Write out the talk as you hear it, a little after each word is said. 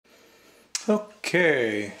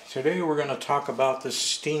Okay, today we're going to talk about this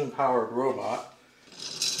steam-powered robot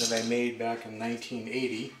that I made back in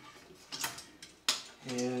 1980.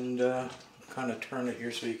 And kind of turn it here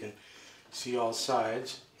so you can see all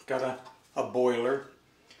sides. Got a boiler.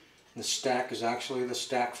 The stack is actually the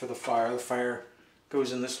stack for the fire. The fire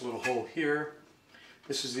goes in this little hole here.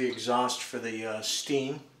 This is the exhaust for the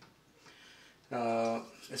steam.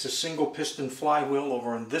 It's a single piston flywheel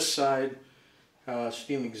over on this side.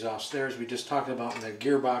 Steam exhaust there, as we just talked about, in the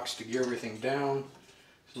gearbox to gear everything down.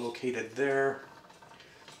 It's located there.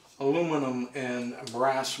 Aluminum and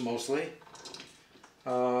brass mostly.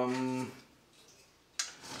 You know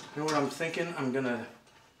what I'm thinking? I'm gonna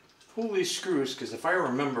pull these screws, because if I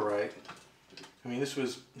remember right, I mean this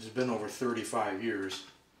has been over 35 years,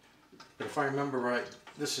 but if I remember right,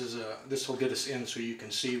 this will get us in so you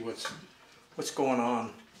can see what's going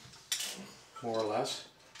on, more or less.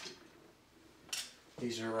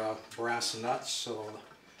 These are brass nuts, so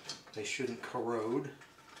they shouldn't corrode.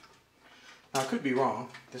 Now I could be wrong.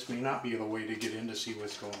 This may not be the way to get in to see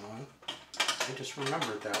what's going on. I just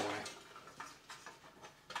remember it that way.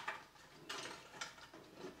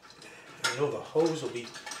 I know the hose will be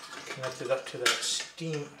connected up to that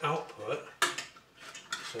steam output,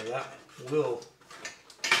 so that will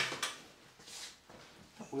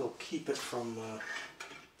keep it from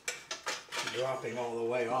dropping all the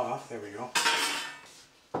way off. There we go.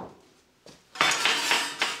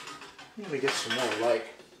 Let me get some more light.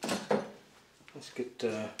 Let's get,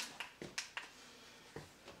 does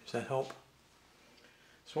that help?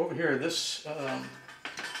 So over here, here's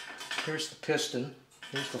the piston,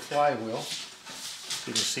 here's the flywheel.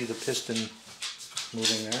 You can see the piston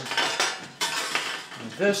moving there.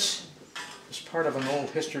 And this is part of an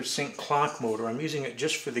old History Sync clock motor. I'm using it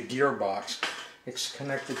just for the gearbox. It's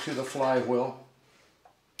connected to the flywheel.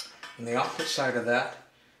 And the opposite side of that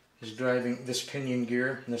is driving this pinion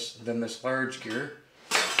gear, and then this large gear,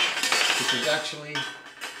 which is actually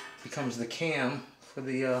becomes the cam for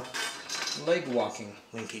the leg walking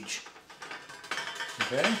linkage.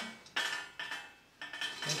 Okay?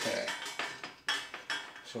 Okay.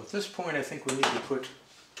 So at this point I think we need to put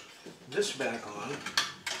this back on.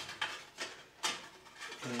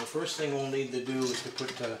 And the first thing we'll need to do is to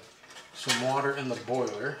put some water in the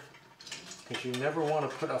boiler, because you never want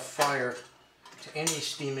to put a fire to any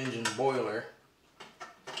steam engine boiler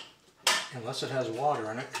unless it has water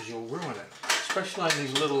in it, because you'll ruin it. Especially on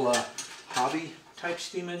these little hobby type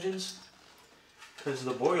steam engines, because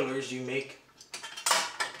the boilers you make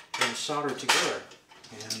them solder together,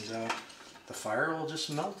 and the fire will just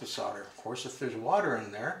melt the solder. Of course, if there's water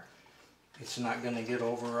in there, it's not going to get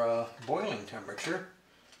over boiling temperature,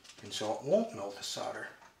 and so it won't melt the solder.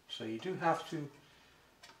 So you do have to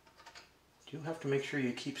make sure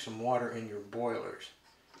you keep some water in your boilers.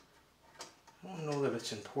 I don't know that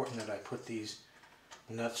it's important that I put these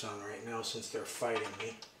nuts on right now, since they're fighting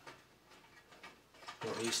me. Or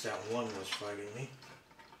at least that one was fighting me.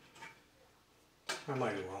 I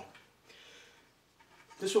might as well.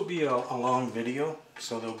 This will be a long video,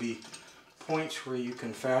 so there'll be points where you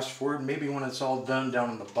can fast forward. Maybe when it's all done, down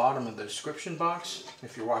in the bottom of the description box,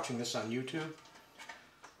 if you're watching this on YouTube,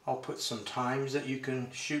 I'll put some times that you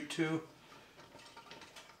can shoot to.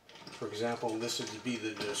 For example, this would be the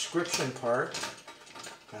description part,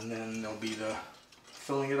 and then there'll be the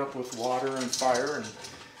filling it up with water and fire. And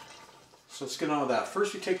so let's get on with that.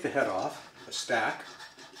 First we take the head off, the stack.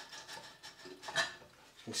 You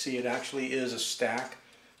can see it actually is a stack,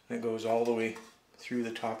 and it goes all the way through the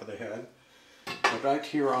top of the head. But right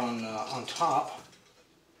here on top,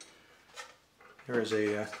 there is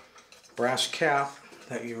a brass cap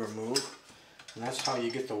that you remove, and that's how you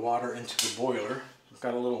get the water into the boiler. You've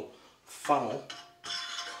got a little funnel.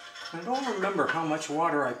 I don't remember how much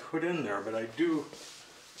water I put in there, but I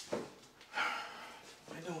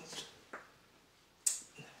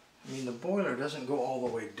mean, the boiler doesn't go all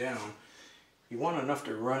the way down. You want enough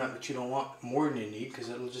to run it, but you don't want more than you need, because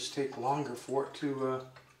it'll just take longer for it to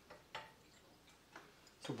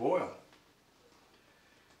boil.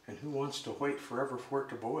 And who wants to wait forever for it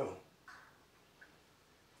to boil?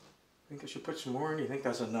 I think I should put some more in. You think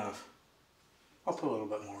that's enough? I'll put a little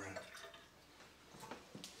bit more in.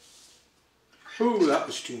 Ooh, that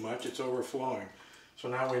was too much. It's overflowing. So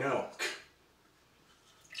now we know.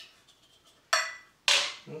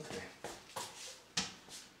 Okay.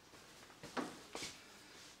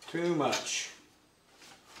 Too much.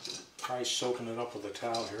 Try soaking it up with a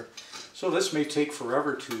towel here. So this may take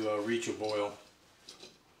forever to reach a boil.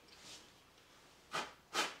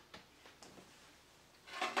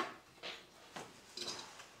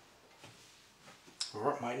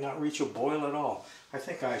 Or it might might not reach a boil at all. I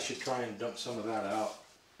think I should try and dump some of that out.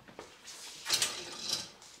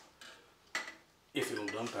 If it'll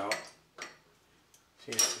dump out.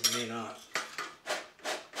 See, it may not.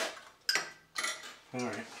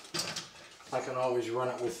 Alright. I can always run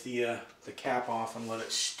it with the cap off and let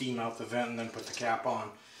it steam out the vent and then put the cap on.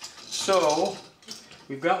 So,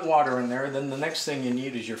 we've got water in there. Then the next thing you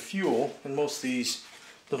need is your fuel. In most of these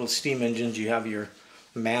little steam engines, you have your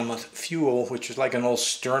Mammoth fuel, which is like an old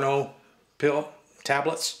Sterno pill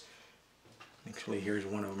tablets. Actually, here's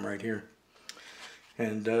one of them right here.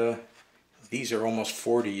 And these are almost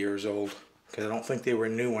 40 years old, because I don't think they were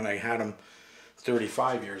new when I had them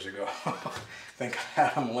 35 years ago. I think I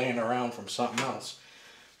had them laying around from something else.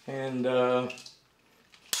 And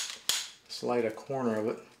slide a corner of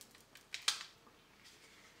it.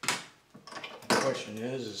 The question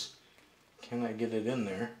is can I get it in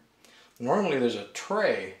there? Normally there's a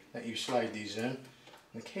tray that you slide these in. In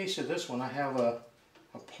the case of this one, I have a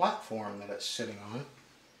platform that it's sitting on.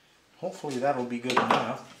 Hopefully that'll be good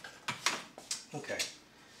enough. Okay,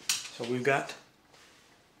 so we've got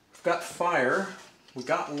fire, we've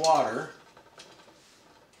got water,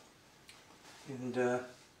 and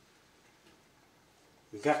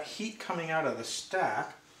we've got heat coming out of the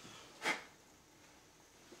stack.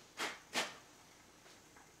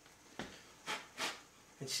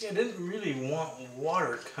 And see, I didn't really want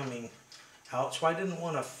water coming out, so I didn't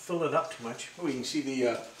want to fill it up too much. Oh, you can see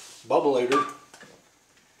the bubbleator.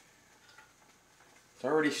 It's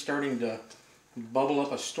already starting to bubble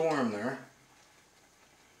up a storm there.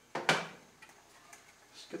 Let's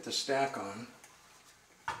get the stack on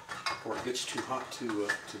before it gets too hot to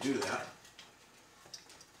do that.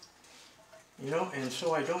 You know, and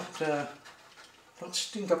so I don't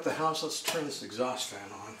stink up the house. Let's turn this exhaust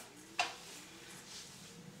fan on.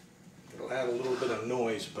 It'll add a little bit of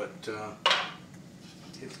noise, but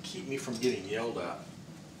it'll keep me from getting yelled at.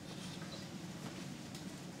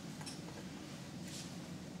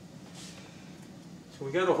 So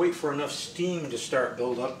we got to wait for enough steam to start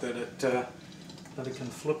build up that it can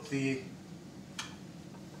flip the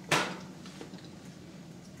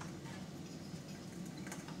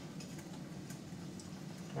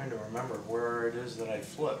trying to remember where it is that I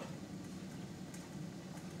flip.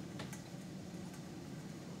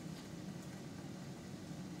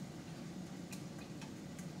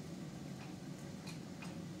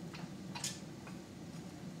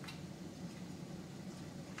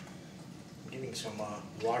 Getting some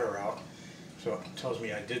water out, so it tells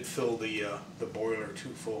me I did fill the boiler too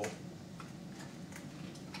full.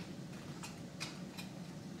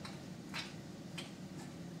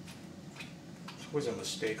 It was a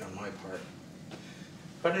mistake on my part,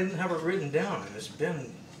 but I didn't have it written down, and it's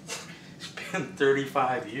been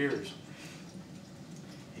 35 years.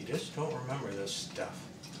 You just don't remember this stuff.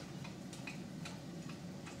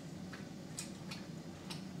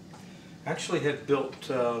 Actually had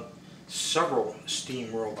built several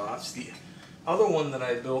steam robots. The other one that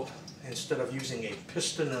I built, instead of using a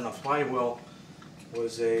piston and a flywheel,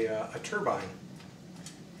 was a turbine,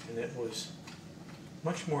 and it was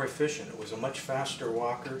much more efficient. It was a much faster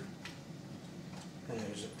walker, and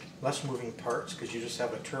there's less moving parts because you just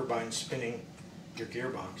have a turbine spinning your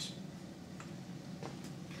gearbox.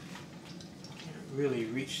 Can't really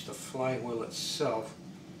reach the flywheel itself.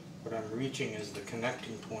 What I'm reaching is the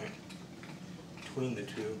connecting point between the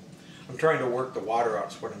two. I'm trying to work the water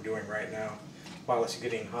out, is what I'm doing right now while it's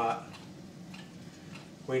getting hot.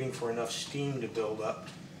 Waiting for enough steam to build up.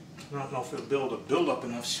 I don't know if it'll build up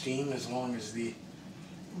enough steam as long as the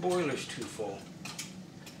boiler's too full.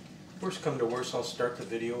 Worst come to worst, I'll start the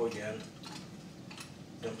video again.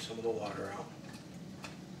 Dump some of the water out.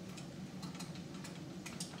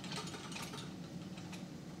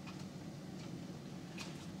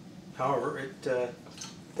 However, it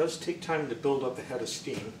does take time to build up a head of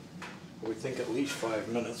steam. I would think at least 5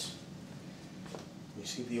 minutes. You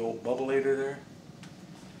see the old bubbleator there?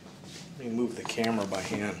 Let me move the camera by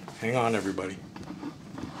hand. Hang on, everybody.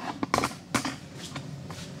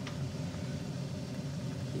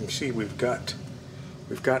 You can see we've got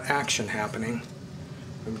action happening.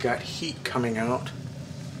 We've got heat coming out.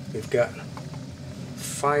 We've got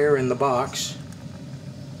fire in the box,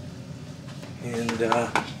 and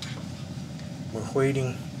we're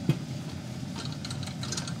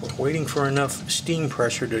waiting for enough steam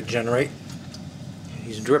pressure to generate.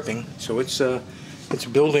 He's dripping, so it's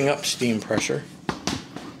building up steam pressure.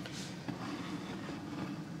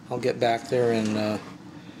 I'll get back there and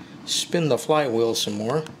spin the flywheel some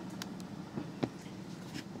more.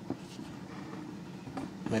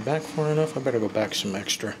 Am I back far enough? I better go back some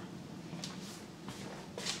extra.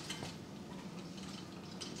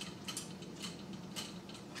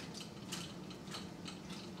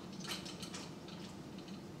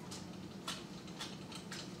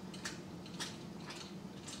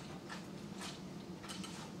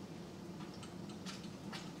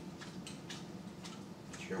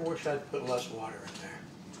 Sure wish I'd put less water in there.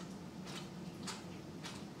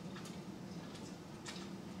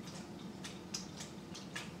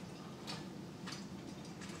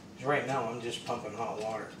 Right now I'm just pumping hot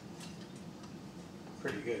water.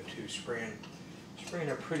 Pretty good too, spraying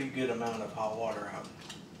a pretty good amount of hot water out.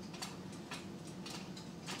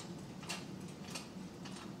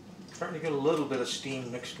 Starting to get a little bit of steam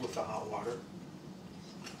mixed with the hot water.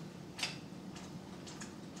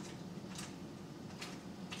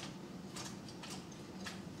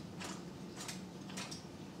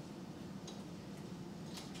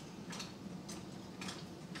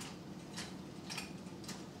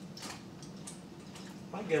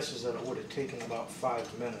 My guess is that it would have taken about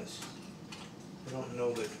 5 minutes. I don't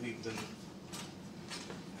know that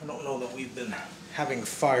we've been having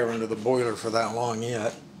fire under the boiler for that long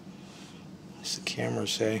yet. As the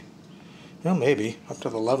cameras say. Well, maybe up to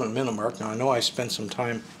the 11-minute mark. Now I know I spent some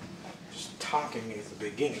time just talking at the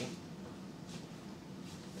beginning.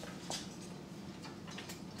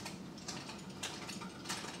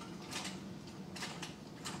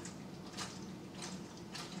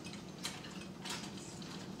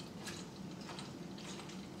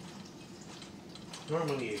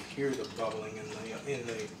 Normally you hear the bubbling in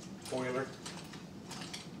the boiler.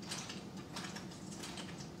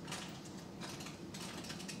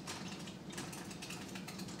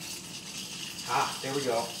 Ah, there we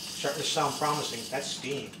go. Starting to sound promising. That's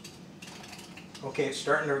steam. Okay, it's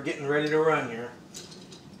getting ready to run here.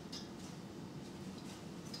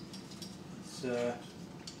 So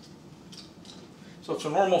it's a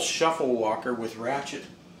normal shuffle walker with ratchet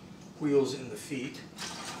wheels in the feet.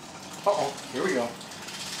 Uh-oh, here we go.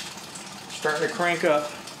 Starting to crank up.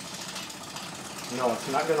 No, it's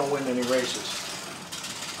not going to win any races.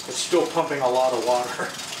 It's still pumping a lot of water.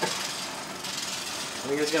 I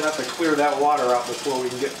think it's going to have to clear that water out before we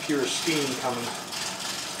can get pure steam coming.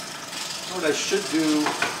 What I should do,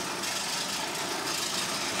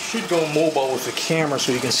 I should go mobile with the camera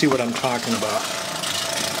so you can see what I'm talking about.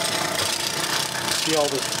 See all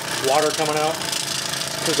this water coming out?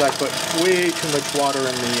 Because I put way too much water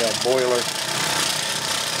in the boiler.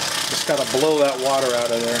 Just got to blow that water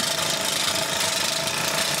out of there.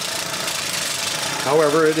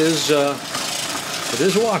 However, it is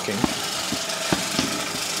walking.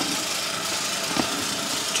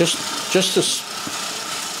 Just as,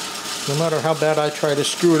 no matter how bad I try to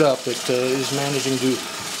screw it up, it is managing to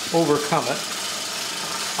overcome it.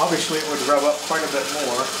 Obviously, it would rev up quite a bit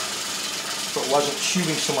more if it wasn't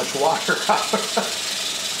shooting so much water out.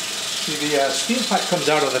 See, the steam pipe comes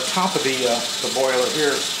out of the top of the boiler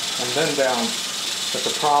here and then down, but the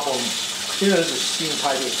problem is the steam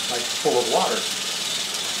pipe is like full of water.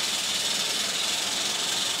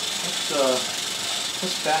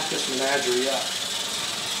 Let's back this menagerie up.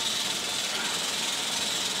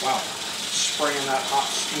 Wow, spraying that hot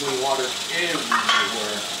steamy water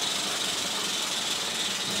everywhere.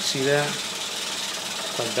 See that?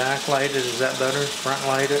 If I backlight it, is that better? Front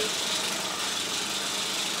light it.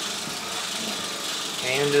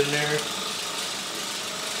 Hand in there.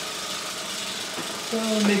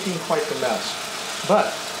 Making quite the mess.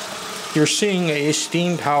 But you're seeing a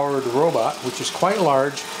steam-powered robot, which is quite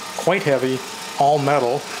large, quite heavy, all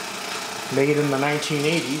metal, made in the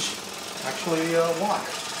 1980s. Actually, walk.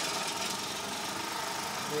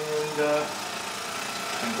 And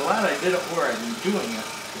I'm glad I did it where I've been doing it.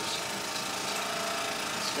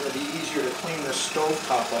 It's going to be easier to clean the stove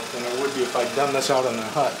top up than it would be if I'd done this out in the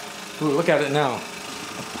hut. Ooh, look at it now.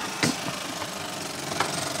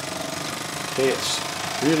 Okay, it's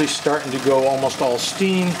really starting to go almost all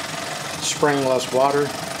steam, spraying less water.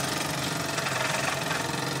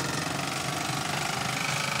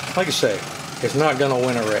 Like I say, it's not going to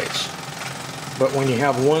win a race. But when you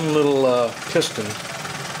have one little piston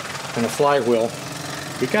and a flywheel,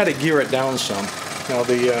 you got to gear it down some. Now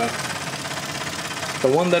the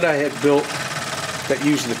one that I had built that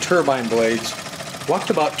used the turbine blades walked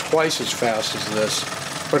about twice as fast as this,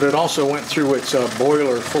 but it also went through its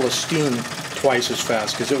boiler full of steam twice as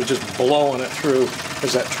fast because it was just blowing it through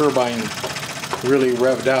as that turbine really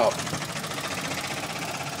revved out.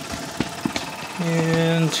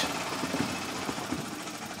 And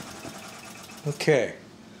okay,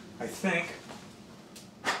 I think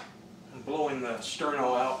I'm blowing the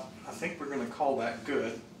sterno out. I think we're going to call that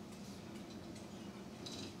good.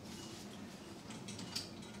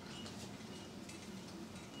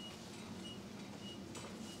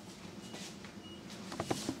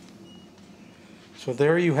 So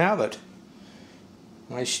there you have it.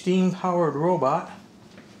 My steam-powered robot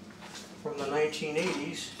from the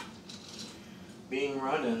 1980s being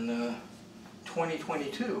run in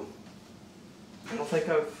 2022. I don't think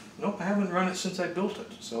nope, I haven't run it since I built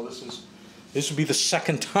it. So this would be the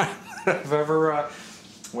second time I've ever,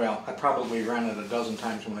 well, I probably ran it a dozen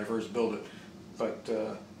times when I first built it, but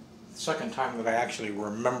the second time that I actually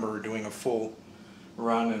remember doing a full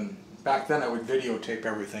run. And back then I would videotape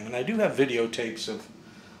everything, and I do have videotapes of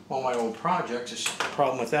all my old projects. The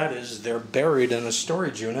problem with that is they're buried in a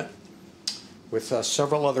storage unit with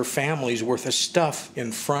several other families worth of stuff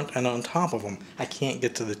in front and on top of them. I can't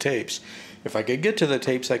get to the tapes. If I could get to the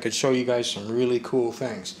tapes, I could show you guys some really cool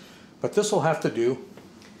things. But this will have to do.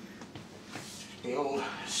 The old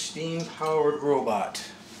steam-powered robot.